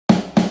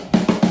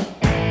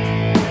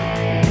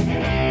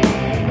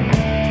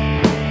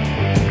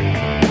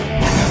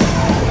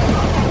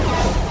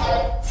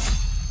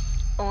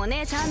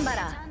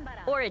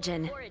Chanbara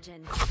Origin.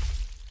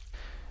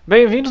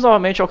 Bem-vindos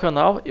novamente ao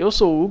canal, eu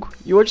sou o Hugo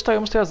e hoje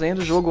estaremos trazendo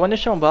o jogo Onee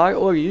Chanbara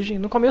Origin.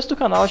 No começo do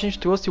canal a gente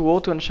trouxe o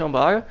outro Onee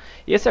Chanbara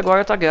e esse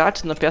agora está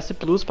grátis na PS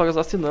Plus para os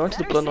assinantes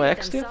do plano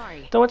Extra.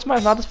 Então antes de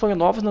mais nada, se forem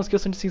novos, não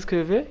esqueçam de se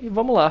inscrever e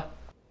vamos lá.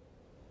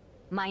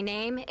 My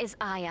name is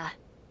Aya.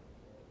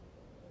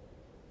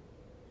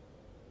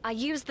 I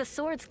use the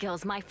sword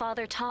skills my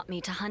father taught me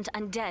to hunt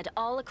undead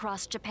all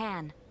across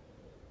Japan.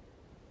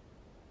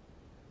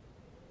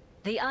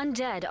 The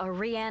undead are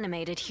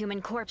reanimated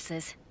human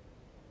corpses.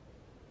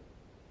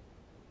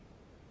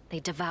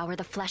 They devour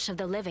the flesh of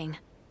the living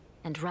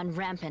and run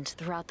rampant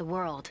throughout the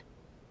world.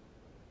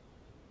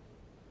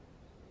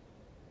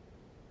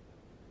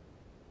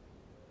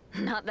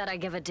 Not that I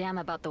give a damn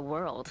about the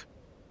world.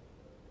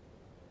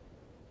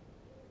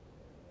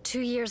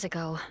 2 years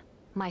ago,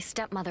 my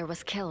stepmother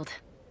was killed,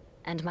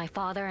 and my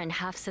father and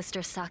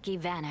half-sister Saki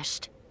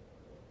vanished.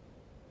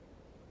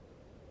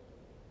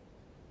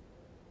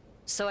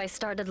 So I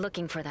started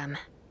looking for them,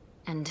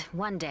 and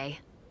one day,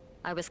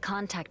 I was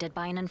contacted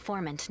by an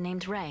informant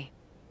named Ray.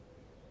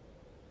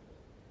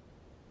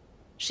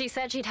 She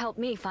said she'd help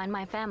me find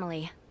my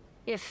family,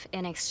 if,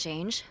 in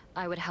exchange,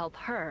 I would help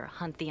her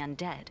hunt the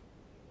undead.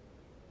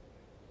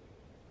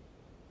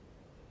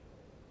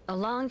 A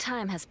long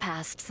time has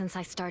passed since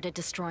I started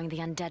destroying the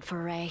undead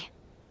for Ray.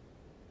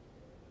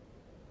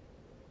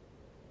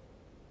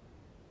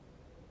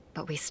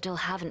 But we still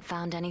haven't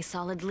found any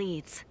solid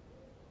leads.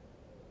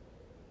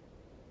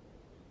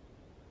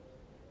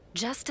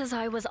 Just as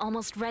I was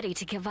almost ready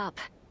to give up,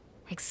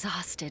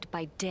 exhausted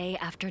by day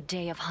after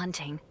day of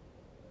hunting,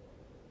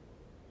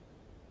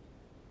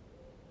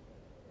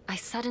 I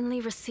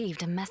suddenly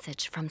received a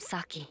message from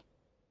Saki.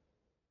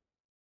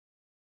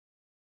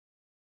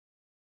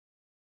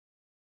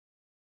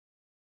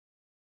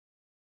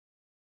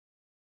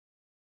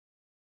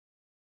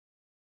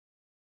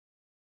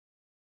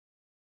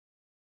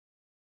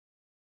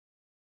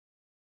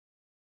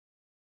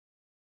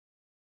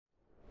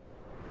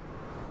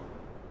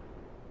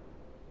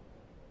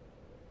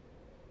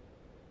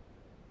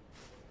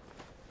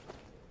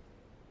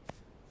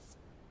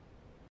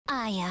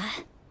 Aya,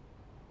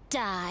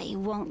 die,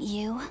 won't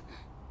you?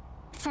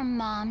 For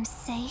Mom's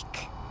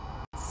sake?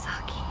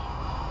 Saki.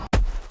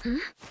 Hmm?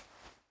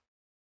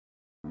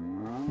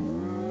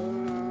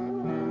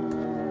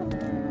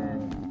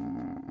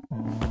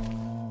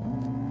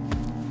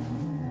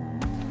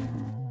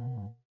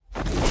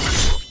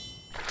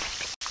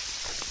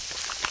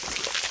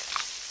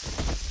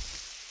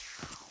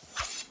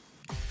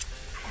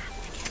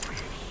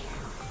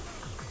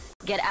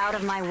 Get out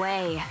of my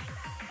way.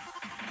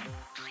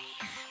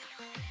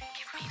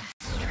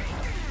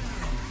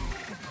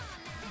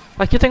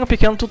 Aqui tem um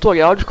pequeno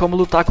tutorial de como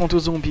lutar contra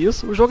os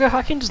zumbis. O jogo é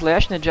hack and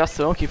slash, né, de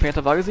ação, que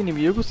enfrenta vários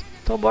inimigos.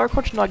 Então bora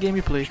continuar a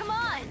gameplay.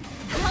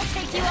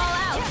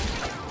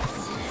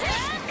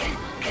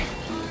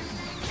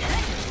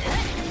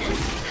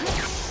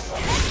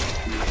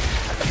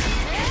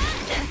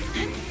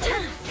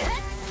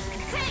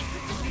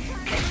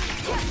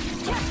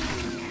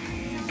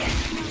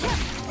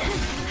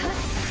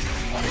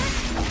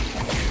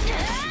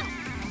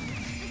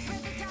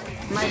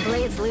 My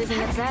blade's losing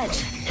its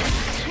edge.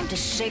 Time to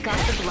shake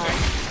off the blood.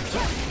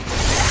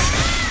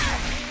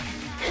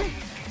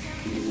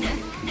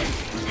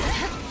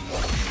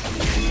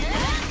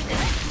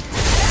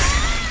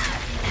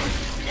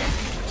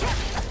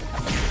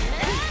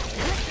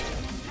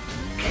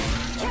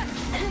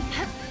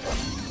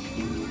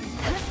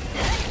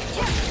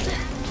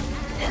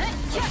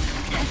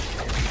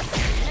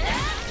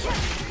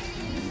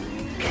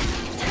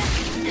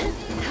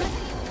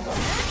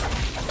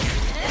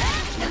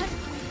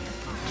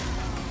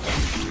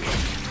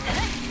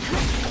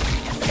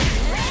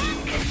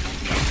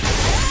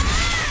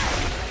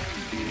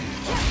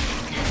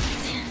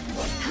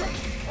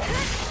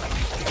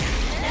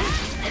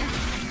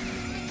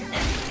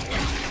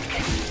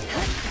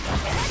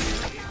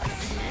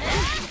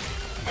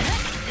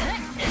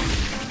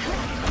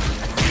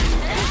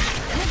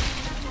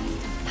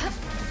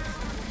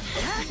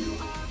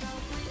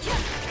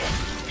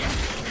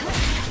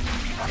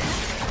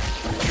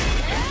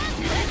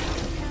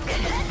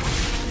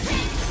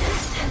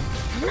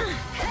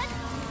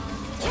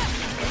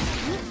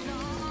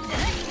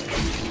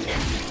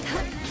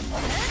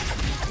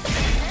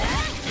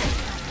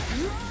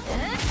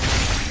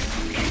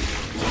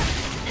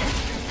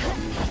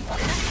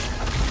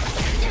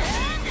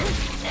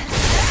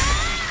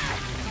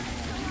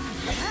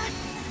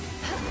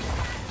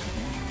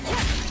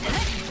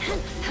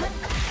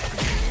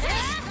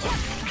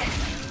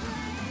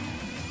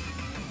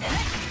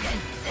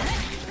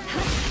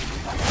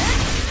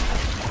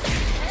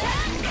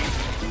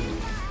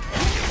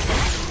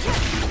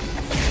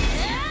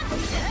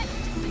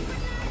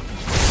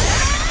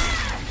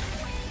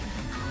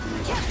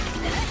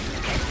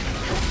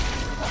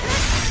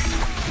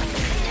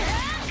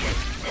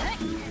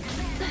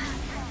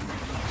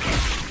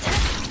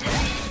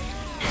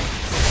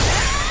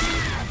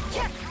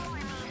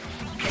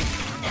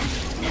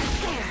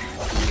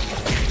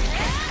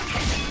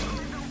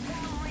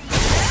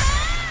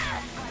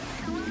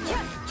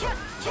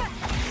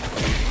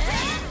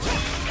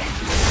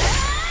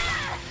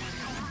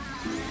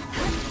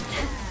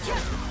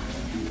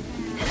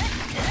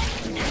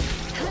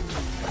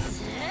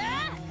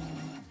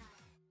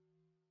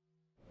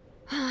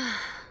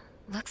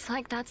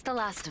 like that's the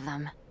last of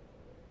them.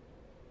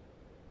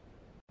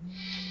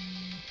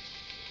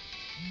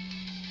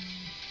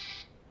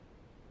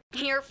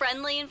 Your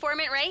friendly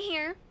informant right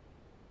here.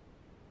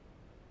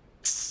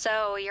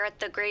 So, you're at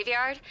the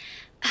graveyard?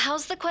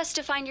 How's the quest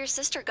to find your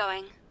sister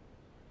going?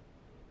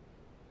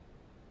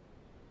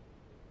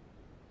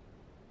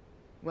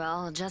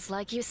 Well, just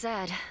like you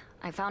said,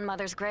 I found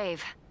Mother's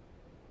grave.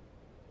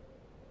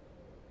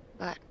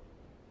 But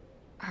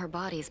her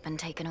body's been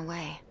taken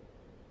away.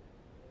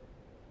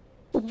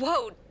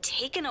 Whoa,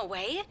 taken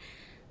away?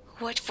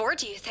 What for,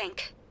 do you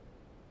think?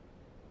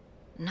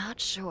 Not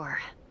sure.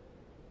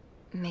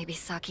 Maybe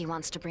Saki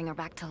wants to bring her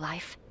back to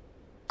life?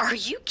 Are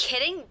you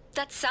kidding?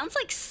 That sounds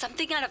like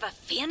something out of a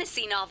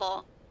fantasy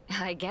novel.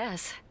 I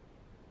guess.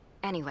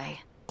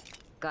 Anyway,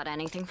 got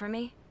anything for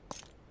me?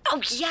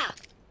 Oh, yeah.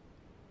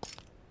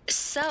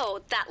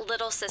 So, that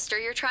little sister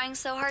you're trying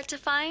so hard to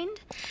find?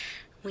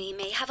 We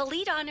may have a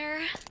lead on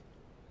her.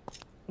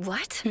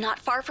 What? Not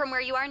far from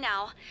where you are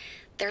now.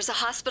 There's a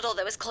hospital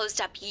that was closed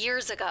up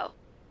years ago.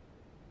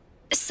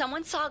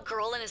 Someone saw a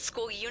girl in a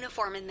school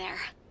uniform in there.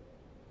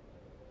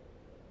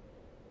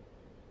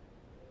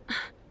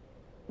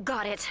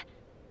 Got it.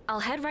 I'll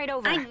head right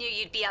over. I knew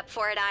you'd be up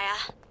for it,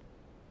 Aya.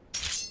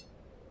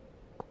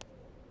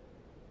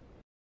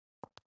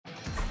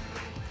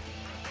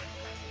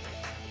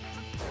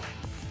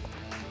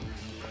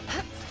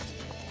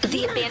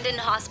 The abandoned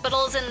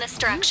hospital is in this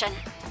direction.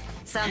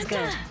 Sounds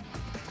good.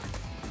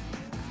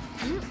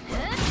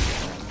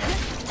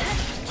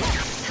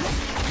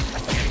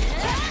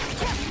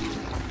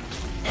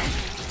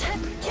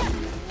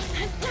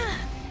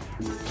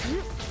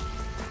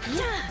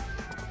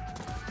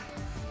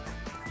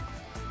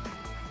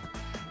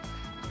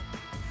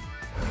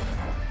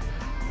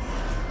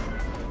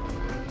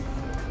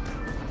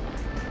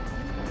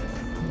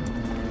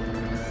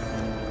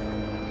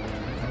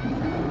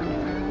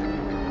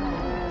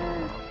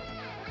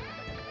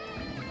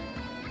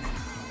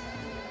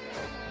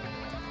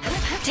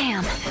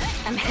 Damn,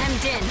 I'm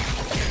hemmed in.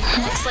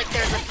 Looks like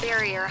there's a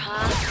barrier,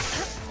 huh?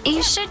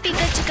 You should be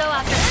good to go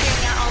after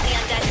clearing out all the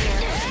undead here.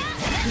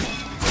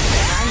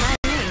 I'm not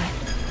me.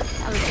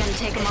 I was gonna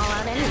take them all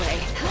out anyway.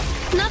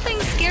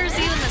 Nothing scares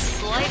you in the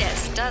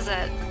slightest, does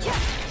it?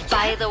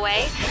 By the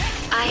way,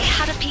 I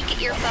had a peek at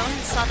your phone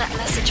and saw that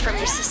message from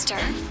your sister.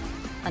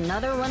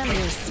 Another one of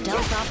your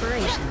stealth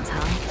operations,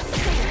 huh?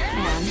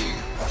 And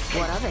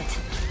what of it?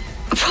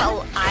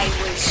 Well, I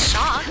was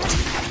shocked.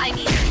 I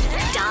mean,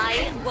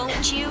 die,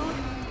 won't you?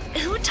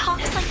 Who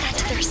talks like that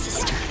to their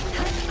sister?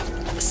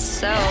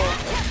 So,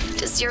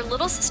 does your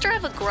little sister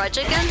have a grudge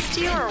against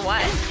you or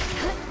what?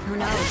 Who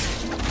knows?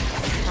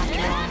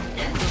 After all,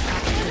 we're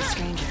practically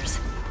strangers.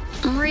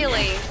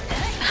 Really?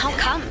 How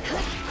come?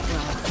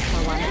 Well,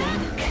 for one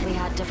thing, we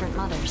had different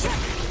mothers.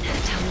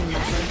 Tell me my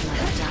birth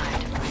mother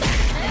died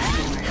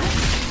right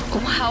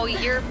before. Wow,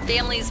 your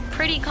family's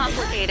pretty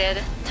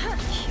complicated.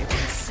 You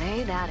can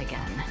say that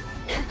again.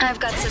 I've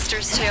got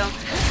sisters too.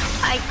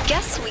 I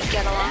guess we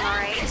get along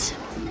alright.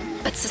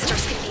 But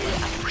sisters can be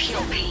a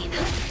real pain.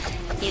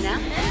 You know?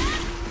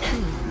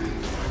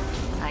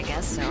 I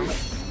guess so.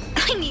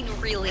 I mean,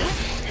 really.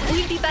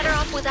 We'd be better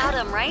off without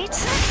them, right?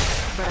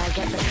 But I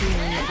get the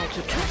feeling if I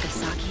keep track of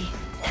Saki,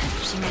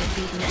 she may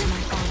feed me to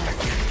my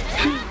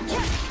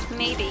father.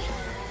 Maybe.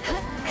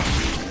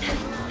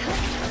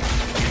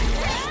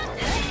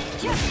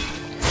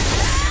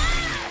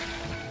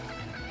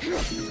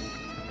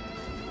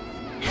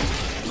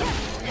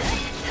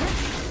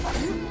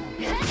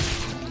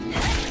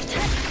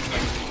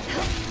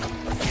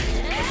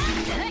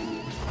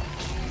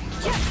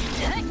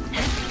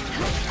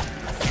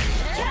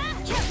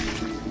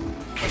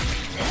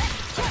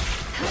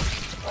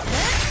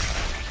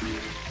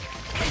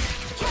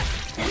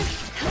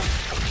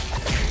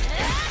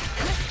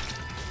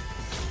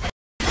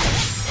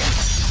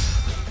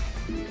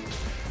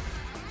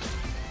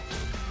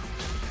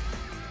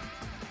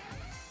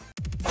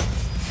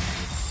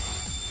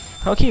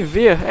 Ao que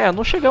ver,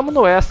 não chegamos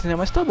no ESSE, né,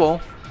 mas tá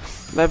bom.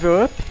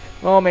 Level up,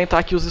 vamos aumentar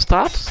aqui os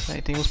status,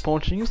 aí tem uns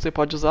pontinhos que você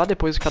pode usar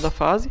depois de cada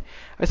fase.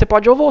 Aí você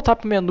pode ou voltar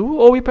pro menu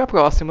ou ir pra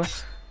próxima.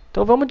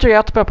 Então vamos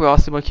direto pra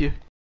próxima aqui.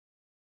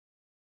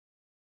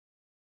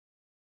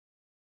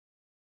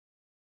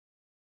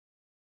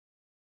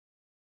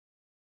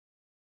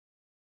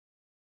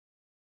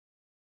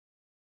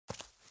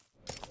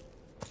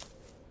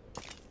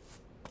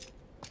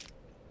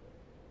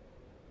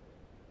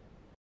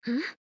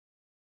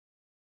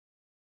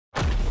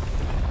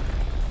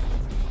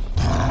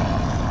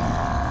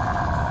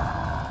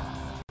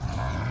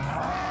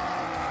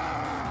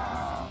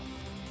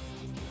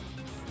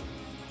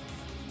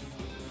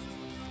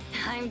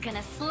 I'm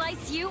gonna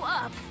slice you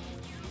up.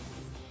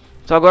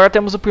 Então agora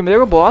temos o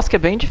primeiro boss, que é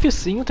bem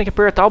dificinho, tem que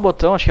apertar o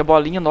botão, acho que é a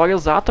bolinha na hora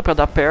exata pra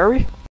dar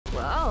parry.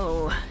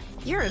 Whoa,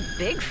 you're a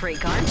big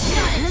freak, aren't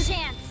you?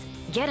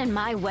 Get in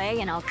my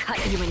way and I'll cut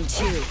you in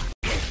two.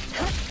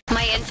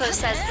 My info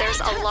says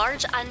there's a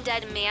large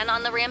undead man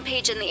on the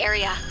rampage in the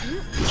area.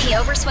 He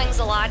overswings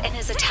a lot and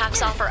his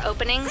attacks offer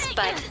openings,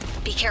 but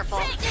be careful.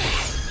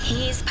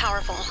 He's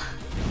powerful.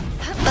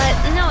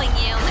 But knowing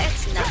you,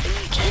 it's nothing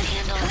you can't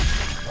handle.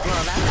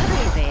 Well, that's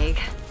pretty vague.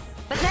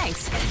 But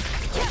thanks.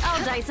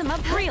 I'll dice him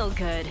up real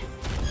good.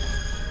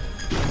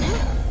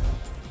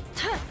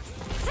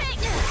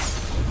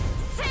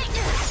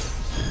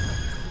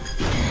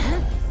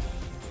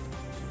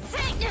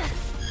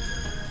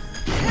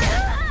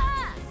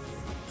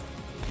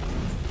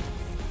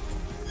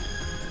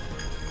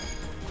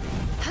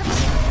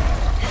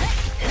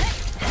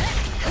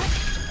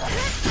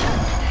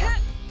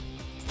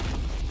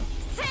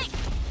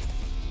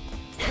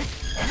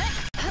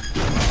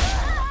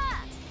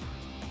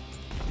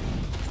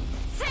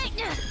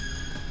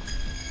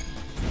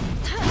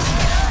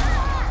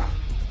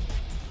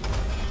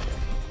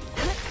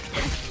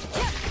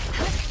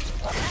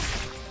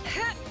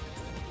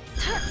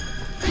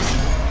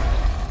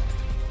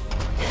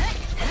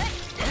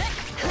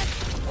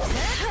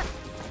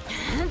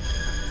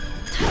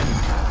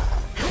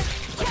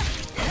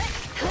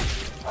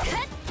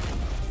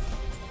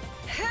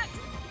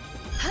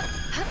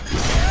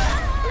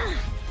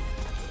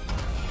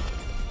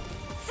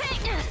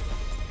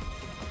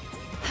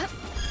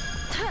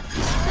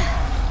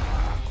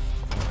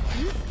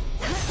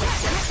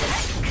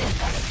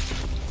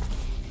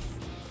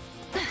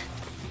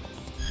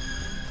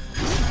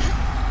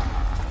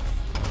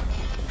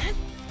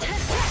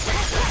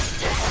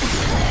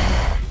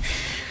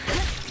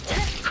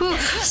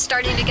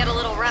 Starting to get a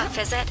little rough,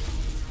 is it?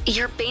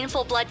 Your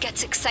baneful blood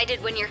gets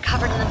excited when you're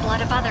covered in the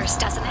blood of others,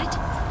 doesn't it?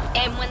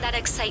 And when that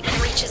excitement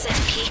reaches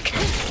its peak,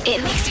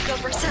 it makes you go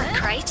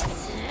berserk, right?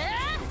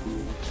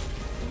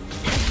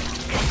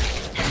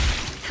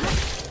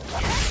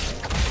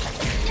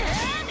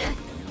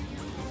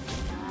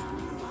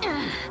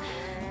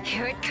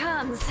 Here it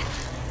comes.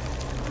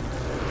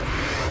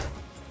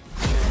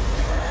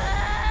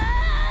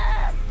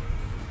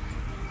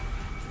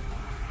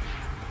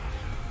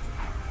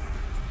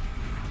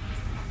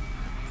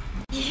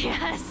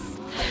 Yes!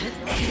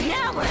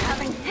 Now we're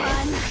having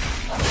fun!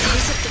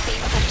 Those of the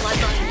baneful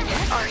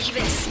bloodline are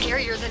even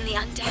scarier than the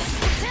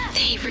undead.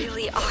 They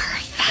really are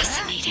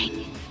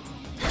fascinating.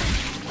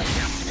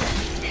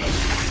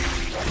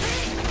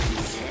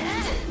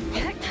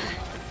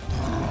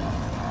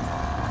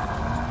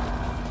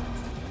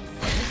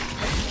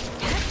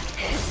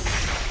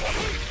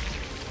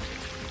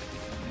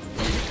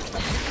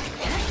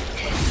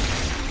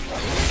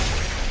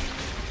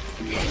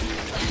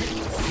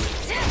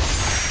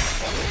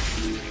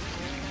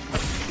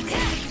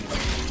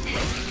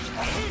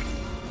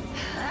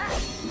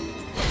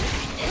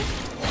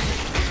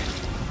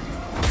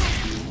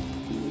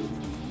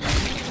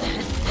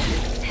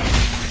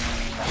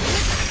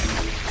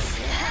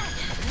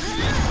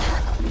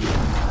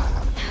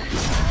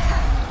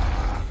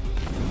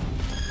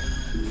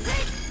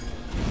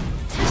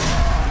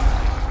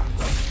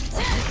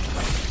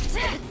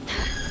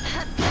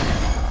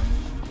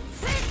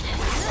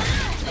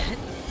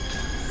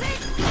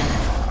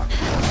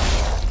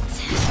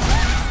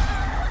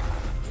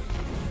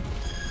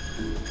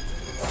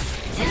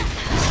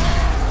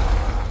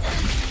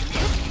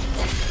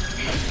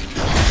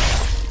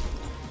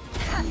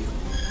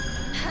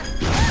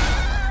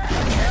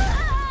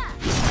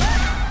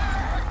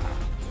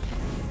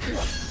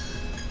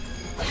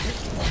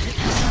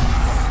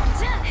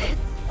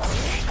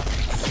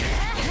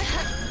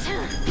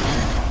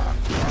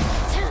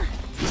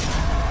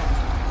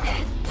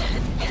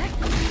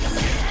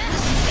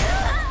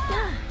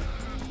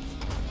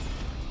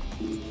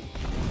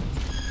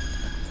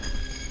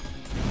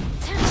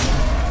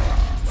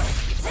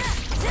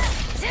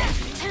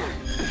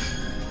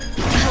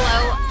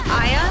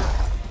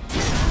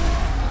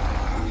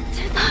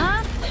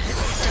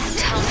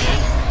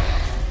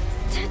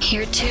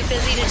 You're too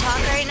busy to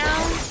talk right now?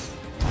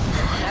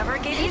 Whatever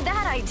gave you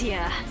that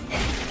idea?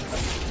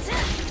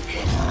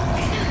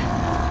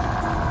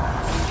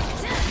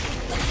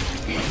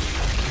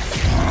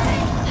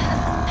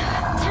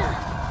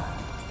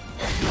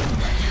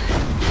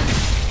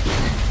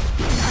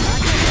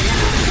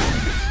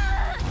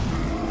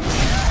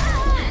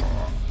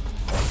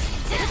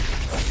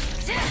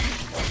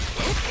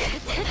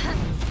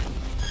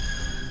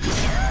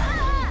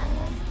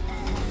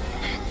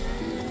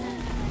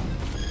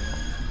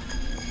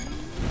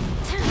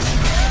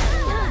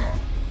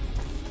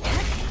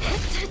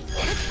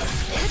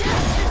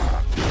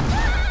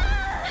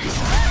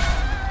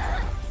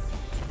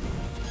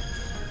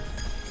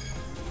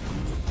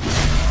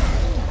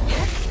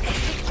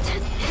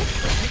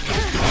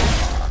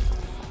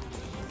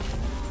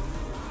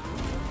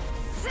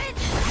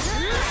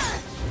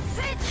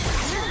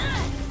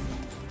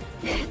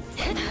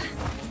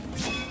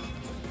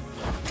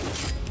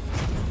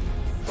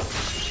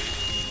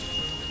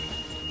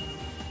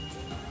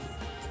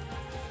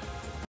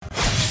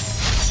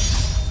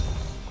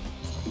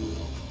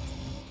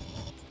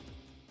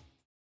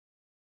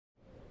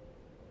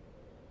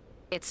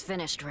 It's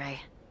finished,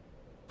 Ray.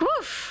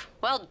 Woof!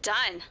 Well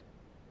done.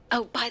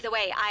 Oh, by the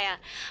way,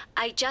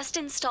 I just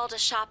installed a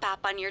shop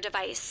app on your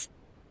device.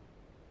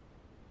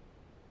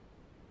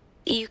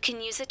 You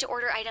can use it to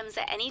order items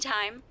at any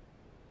time.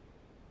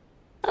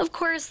 Of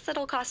course,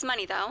 it'll cost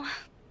money, though.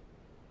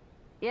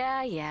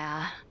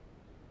 Yeah.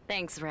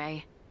 Thanks,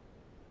 Ray.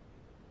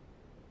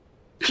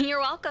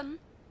 You're welcome.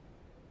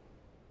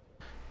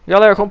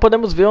 Galera, como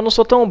podemos ver, eu não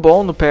sou tão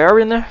bom no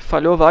parry, né?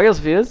 Falhou várias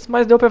vezes,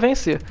 mas deu pra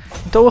vencer.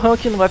 Então o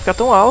rank não vai ficar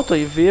tão alto,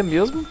 aí V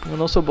mesmo. Eu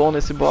não sou bom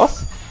nesse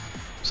boss.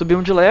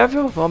 Subimos de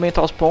level, vamos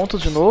aumentar os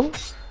pontos de novo.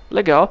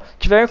 Legal. Se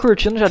tiverem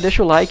curtindo, já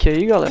deixa o like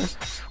aí, galera.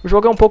 O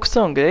jogo é um pouco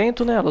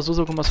sangrento, né? Elas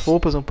usam algumas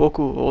roupas um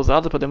pouco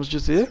ousadas, podemos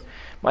dizer.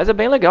 Mas é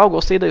bem legal,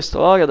 gostei da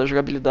história, da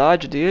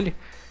jogabilidade dele.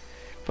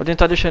 Podem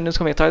estar deixando aí nos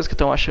comentários o que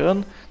estão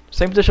achando.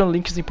 Sempre deixando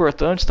links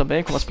importantes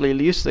também, como as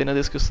playlists aí na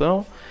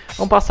descrição.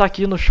 Vamos passar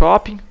aqui no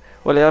shopping.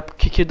 Olhar o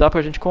que dá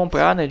pra gente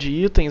comprar, né? De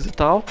itens e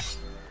tal.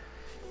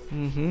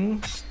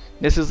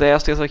 Nesses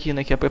extras aqui,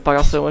 né? Que é a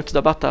preparação antes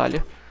da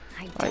batalha.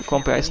 Aí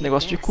comprar esse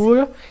negócio de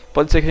cura.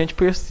 Pode ser que a gente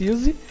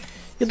precise.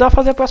 E dá pra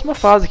fazer a próxima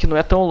fase, que não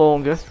é tão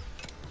longa.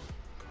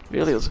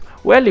 Beleza.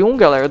 O L1,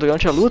 galera,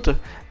 durante a luta,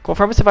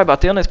 conforme você vai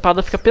batendo, a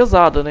espada fica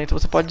pesada, né? Então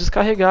você pode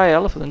descarregar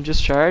ela, fazendo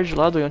discharge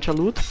lá durante a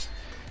luta.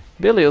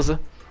 Beleza.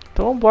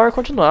 Então bora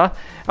continuar.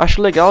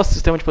 Acho legal esse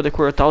sistema de poder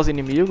cortar os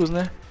inimigos,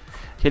 né?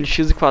 Aquele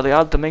X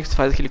quadrado também, que você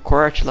faz aquele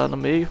corte lá no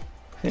meio.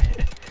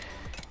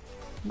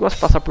 Gosto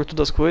de passar por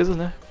todas as coisas,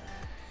 né?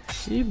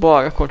 E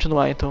bora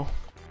continuar então.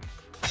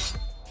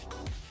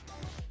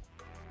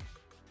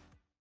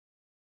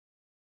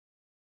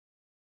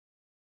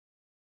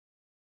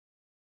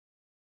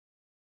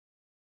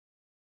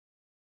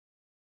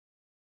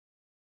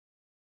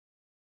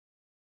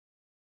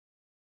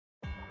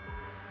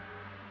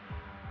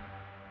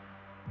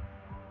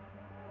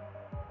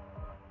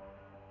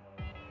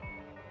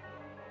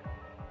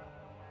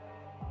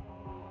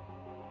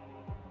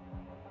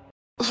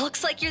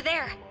 Looks like you're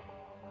there.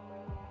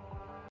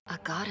 A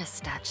goddess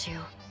statue.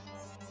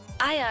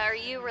 Aya, are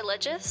you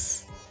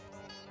religious?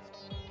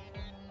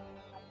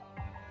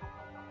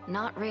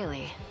 Not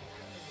really.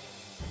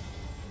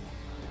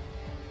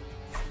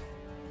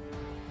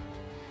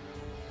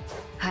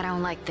 I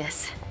don't like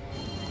this.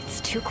 It's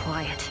too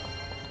quiet.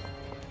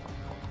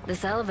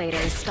 This elevator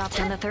is stopped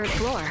on the 3rd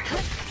floor.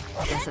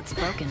 I guess it's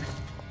broken.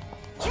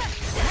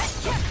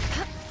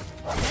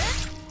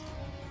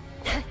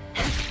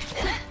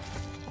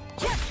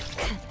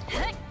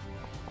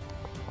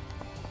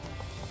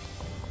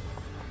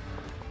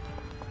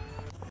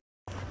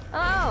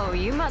 Oh,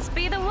 you must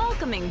be the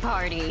welcoming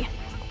party.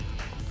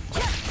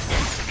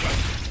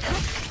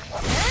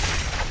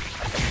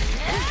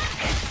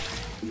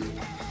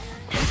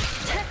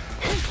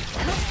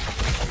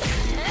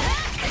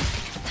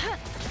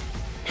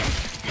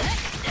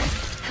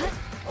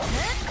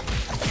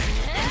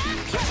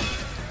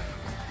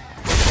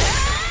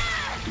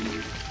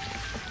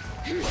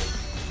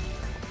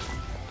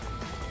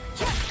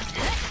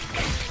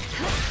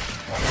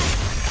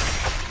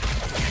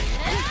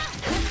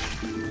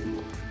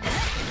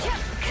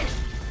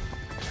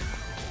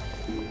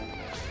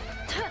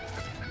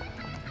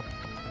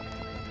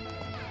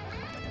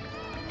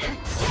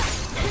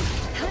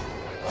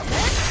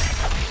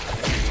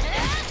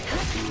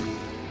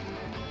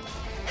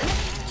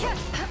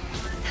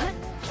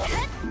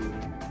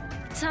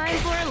 Time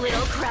for a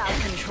little crowd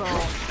control.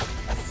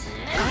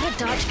 Gotta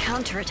dodge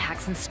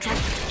counterattacks and strike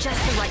with just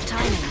the right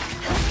timing.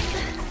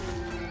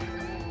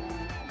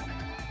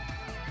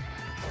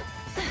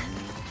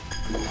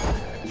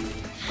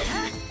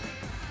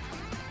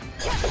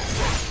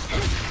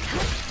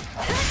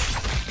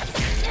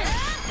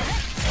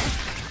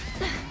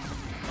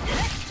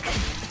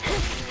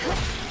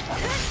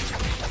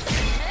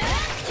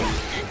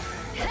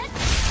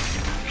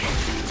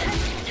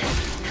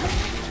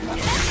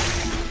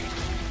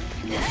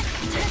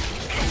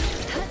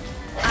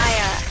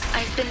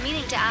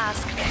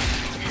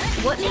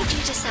 What made you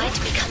decide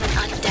to become an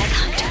undead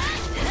hunter?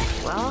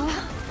 Well,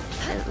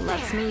 it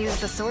lets me use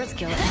the sword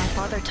skill that my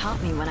father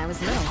taught me when I was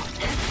little.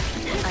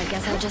 I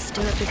guess I just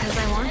do it because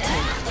I want to.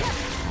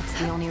 That's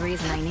the only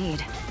reason I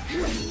need.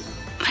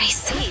 I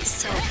see,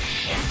 so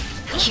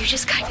you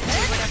just kind of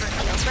do whatever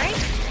feels right?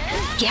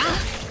 Yeah.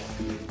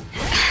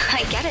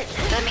 I get it,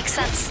 that makes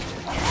sense.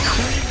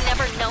 We've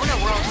never known a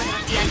world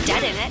without the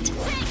undead in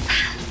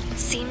it.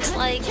 Seems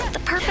like the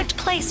perfect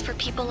place for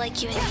people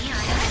like you and me,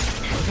 Aya.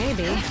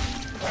 Maybe.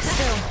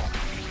 Still,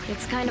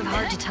 it's kind of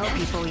hard to tell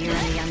people you're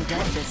in the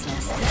undead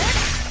business.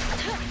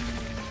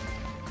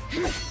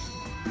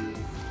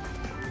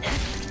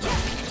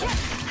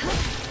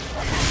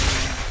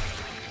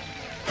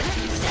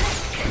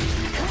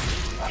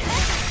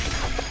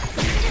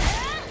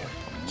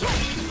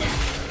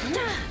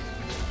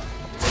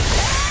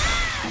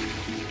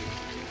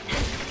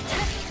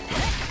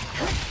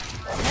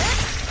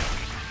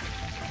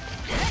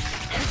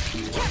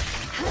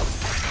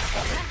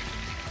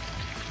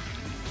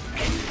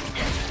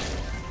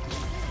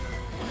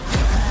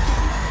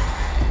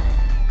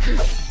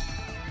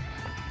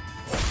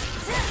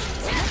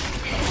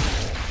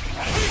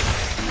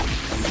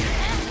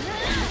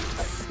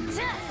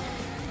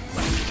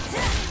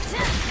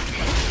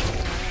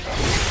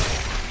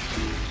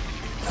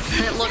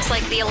 It looks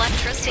like the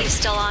electricity's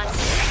still on.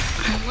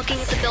 I'm looking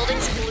at the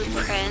building's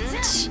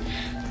blueprint.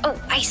 Oh,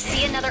 I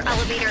see another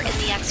elevator in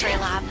the X-ray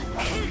lab.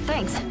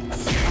 Thanks.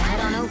 I'll head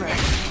on over.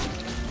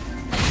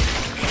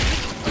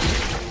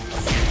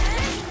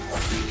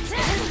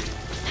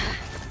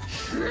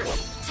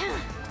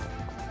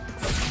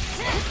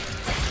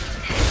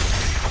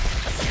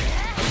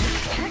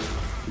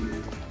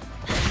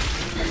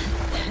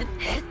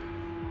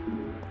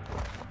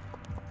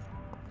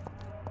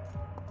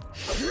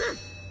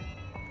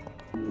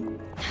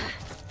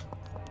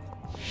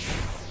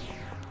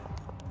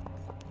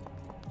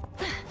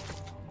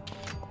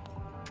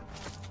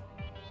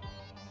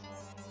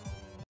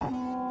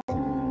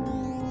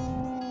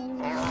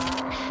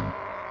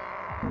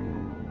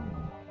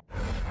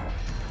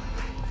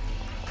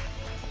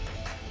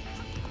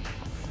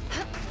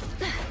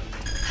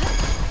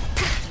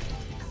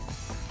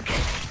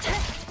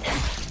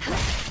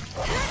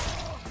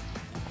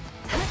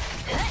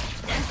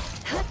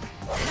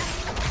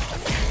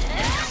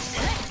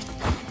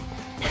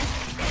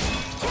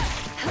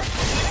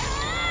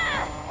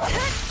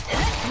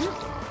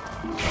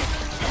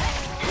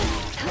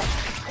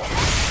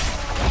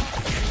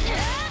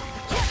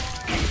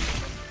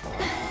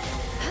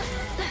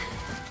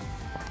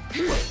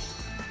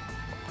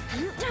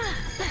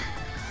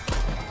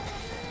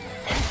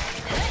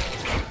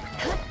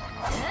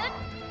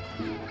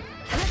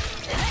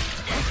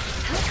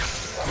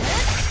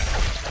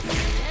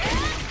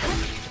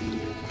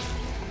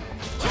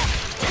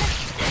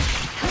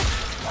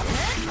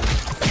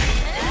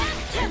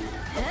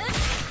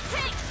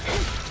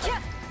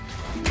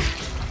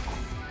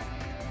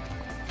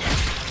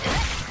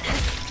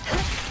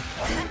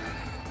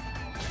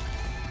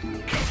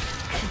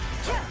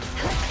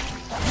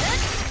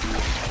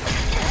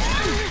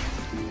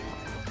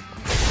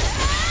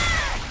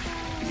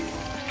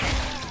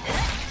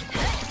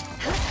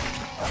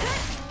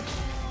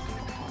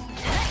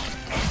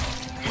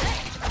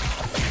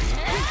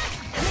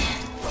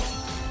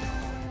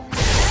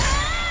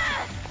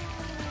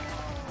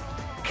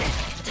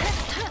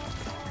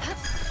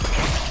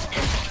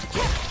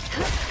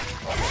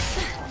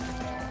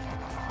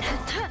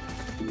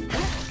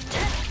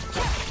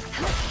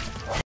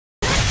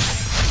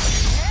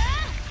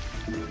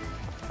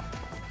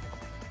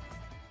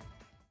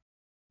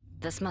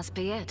 This must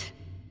be it.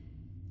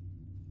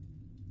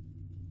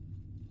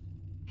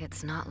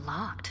 It's not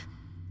locked.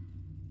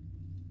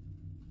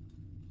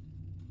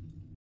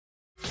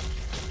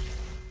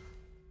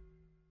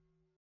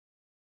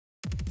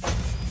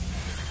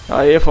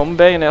 Aê, fomos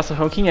bem nessa,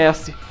 ranking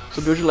S.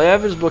 Subiu de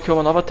level, desbloqueou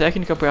uma nova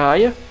técnica pra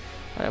Aya.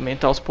 Vai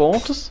aumentar os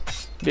pontos.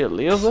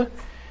 Beleza.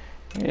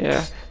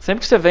 Sempre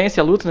que você vence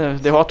a luta, né,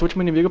 derrota o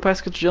último inimigo, parece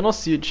escrito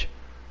genocídio.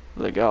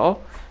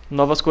 Legal.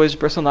 Novas coisas de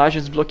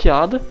personagem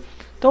desbloqueada.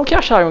 Então o que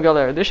acharam,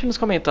 galera? Deixa nos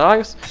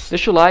comentários,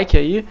 deixa o like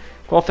aí,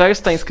 confere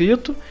se está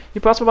inscrito. E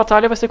próxima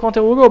batalha vai ser contra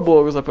o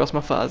Ouroboros, a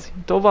próxima fase.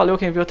 Então valeu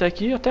quem viu até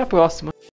aqui e até a próxima.